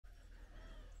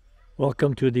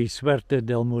Welcome to the Suerte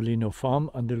del Molino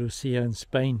farm, Andalusia in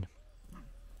Spain.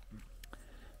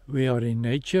 We are in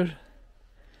nature.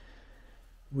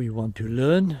 We want to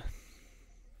learn,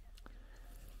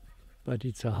 but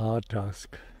it's a hard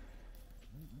task.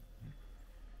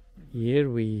 Here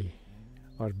we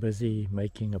are busy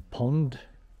making a pond.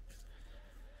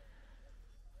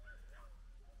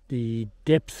 The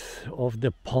depth of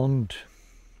the pond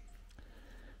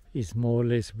is more or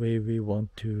less where we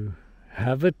want to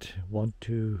have it,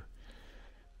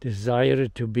 desire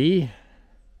it to be,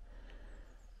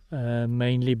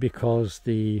 mainly because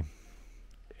the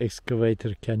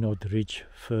excavator cannot reach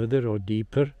further or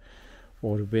deeper,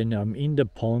 or when I'm in the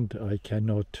pond I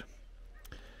cannot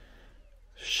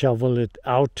shovel it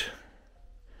out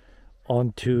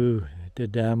onto the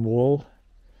dam wall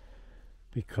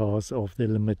because of the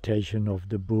limitation of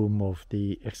the boom of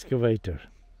the excavator.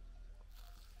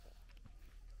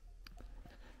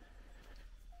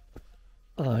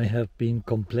 I have been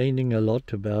complaining a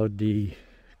lot about the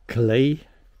clay,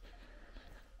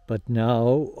 but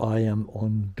now I am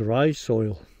on dry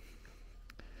soil,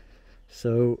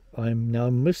 so I'm now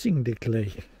missing the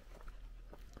clay.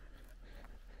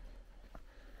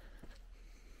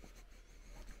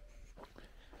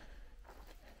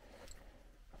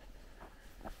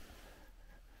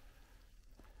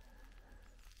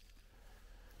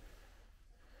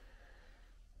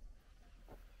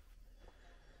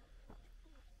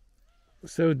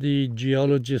 So the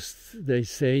geologists, they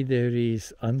say there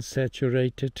is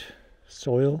unsaturated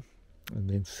soil and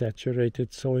then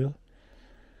saturated soil,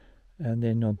 and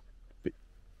then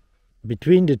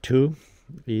between the two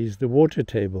is the water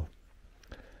table.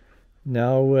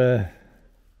 Now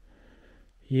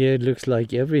here it looks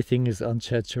like everything is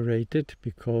unsaturated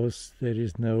because there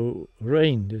is no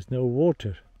rain, there's no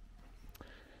water.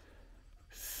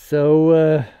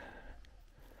 So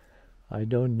I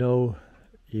don't know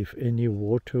if any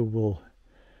water will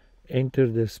enter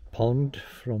this pond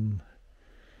from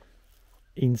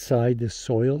inside the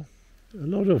soil. A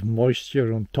lot of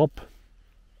moisture on top.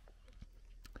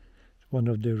 It's one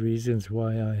of the reasons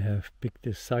why I have picked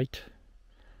this site.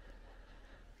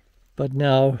 But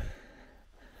now,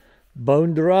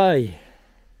 bone dry.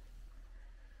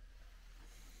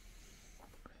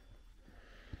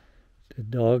 The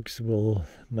dogs will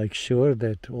make sure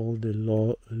that all the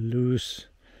loose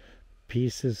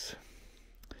pieces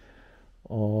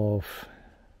of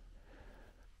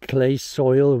clay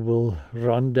soil will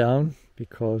run down,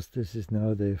 because this is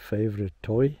now their favorite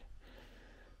toy,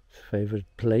 favorite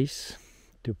place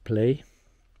to play.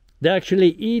 They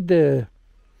actually eat the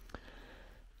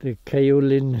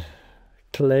kaolin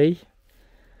clay,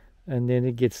 and then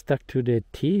it gets stuck to their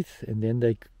teeth, and then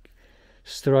they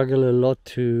struggle a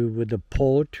lot with the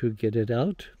paw to get it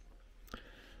out.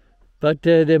 But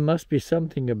there must be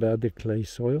something about the clay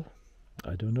soil.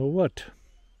 I don't know what.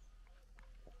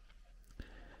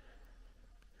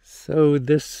 So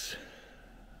this,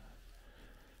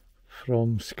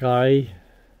 from sky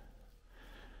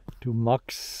to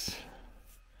max,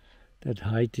 that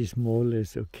height is more or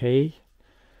less okay.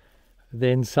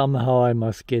 Then somehow I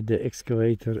must get the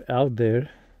excavator out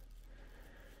there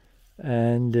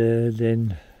and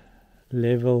then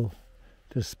level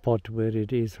the spot where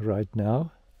it is right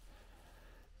now.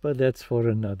 But that's for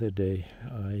another day.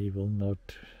 I will not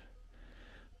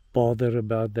bother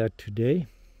about that today.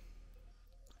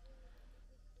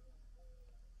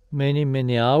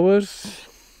 Many hours.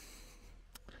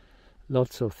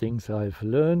 Lots of things I've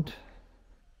learned.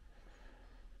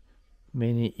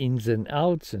 Many ins and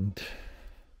outs and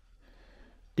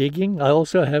digging. I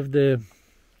also have the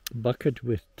bucket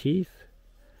with teeth,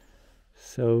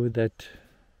 so that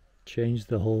changed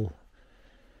the whole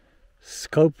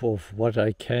scope of what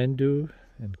I can do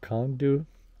and can't do.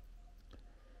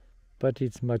 But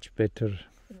it's much better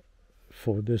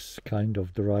for this kind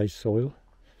of dry soil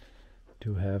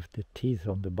to have the teeth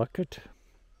on the bucket.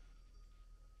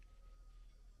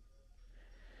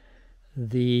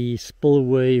 The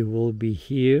spillway will be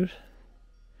here,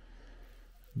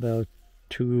 about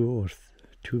 2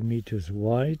 meters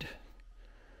wide,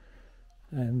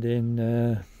 and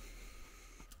then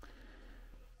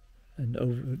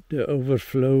the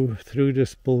overflow through the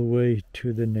spillway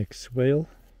to the next swale.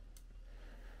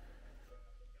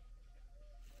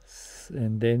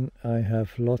 And then I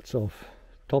have lots of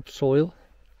topsoil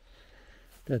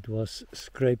that was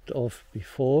scraped off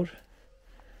before,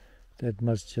 that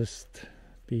must just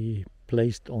be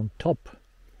placed on top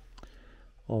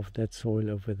of that soil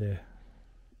over there.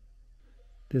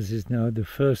 This is now the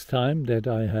first time that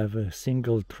I have a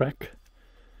single track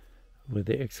with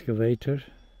the excavator.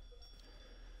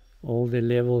 All the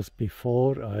levels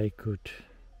before I could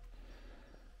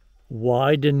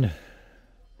widen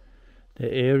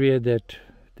the area that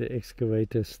the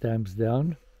excavator stamps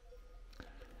down,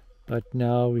 but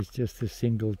now it's just a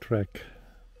single track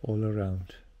all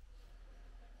around.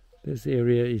 This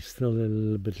area is still a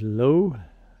little bit low,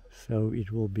 so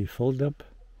it will be filled up,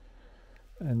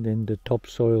 and then the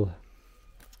topsoil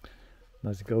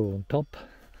must go on top.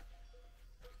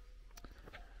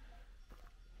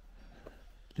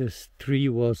 This tree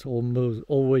was almost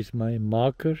always my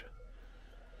marker,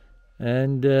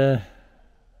 and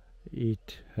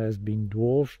it has been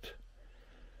dwarfed,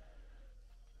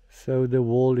 so the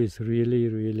wall is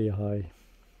really high.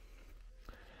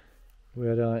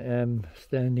 Where I am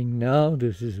standing now,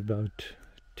 this is about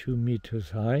 2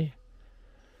 meters high.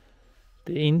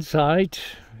 The inside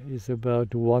is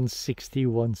about 160,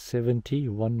 170,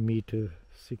 1 meter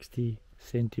 60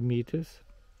 centimeters.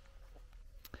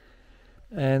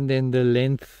 And then the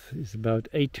length is about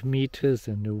 8 meters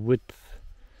and the width,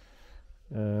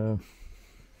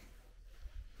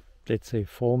 let's say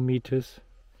 4 meters.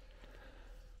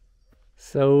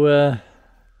 So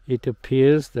it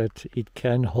appears that it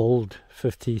can hold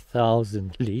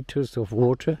 50,000 liters of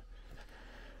water.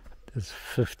 That's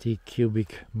 50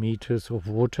 cubic meters of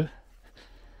water.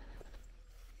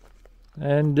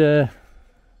 And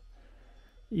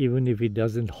even if it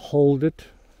doesn't hold it,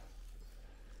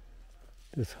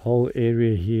 this whole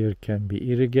area here can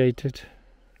be irrigated,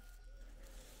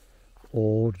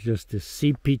 or just the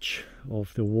seepage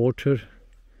of the water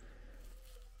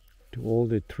to all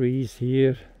the trees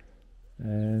here,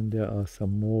 and there are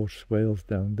some more swales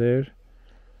down there.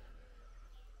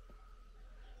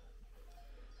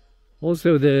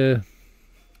 Also the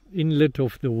inlet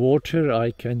of the water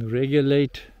I can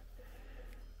regulate.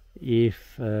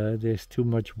 If there's too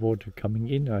much water coming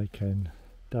in, I can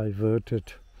divert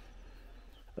it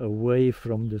away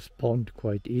from this pond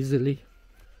quite easily.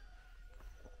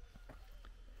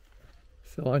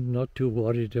 So I'm not too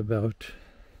worried about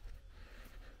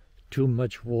too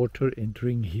much water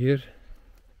entering here.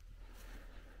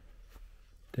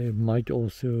 There might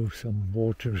also some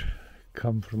water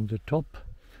come from the top.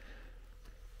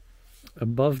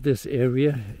 Above this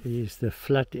area is the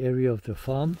flat area of the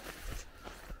farm,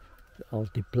 the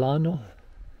altiplano,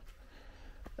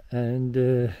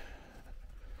 and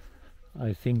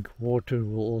I think water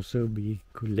will also be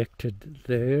collected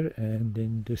there, and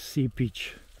then the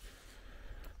seepage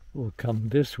will come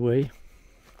this way.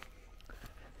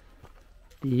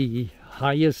 The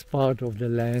highest part of the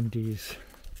land is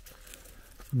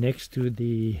next to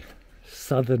the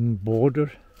southern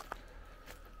border,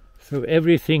 so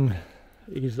everything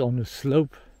is on a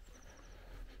slope.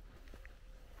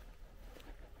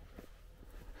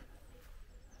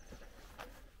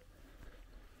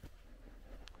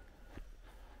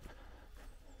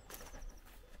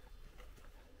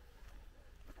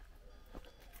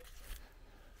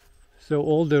 So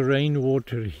all the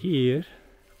rainwater here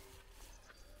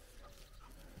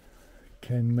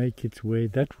can make its way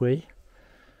that way,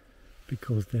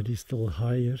 because that is still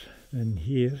higher than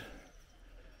here.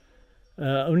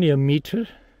 Only a meter,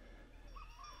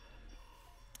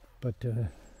 but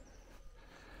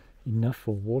enough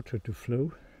for water to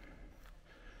flow.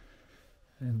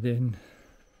 And then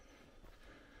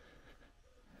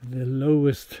the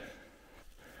lowest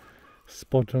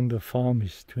spot on the farm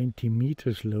is 20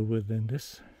 meters lower than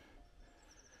this.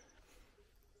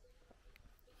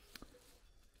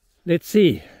 Let's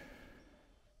see.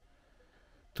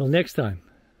 Till next time.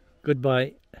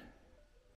 Goodbye.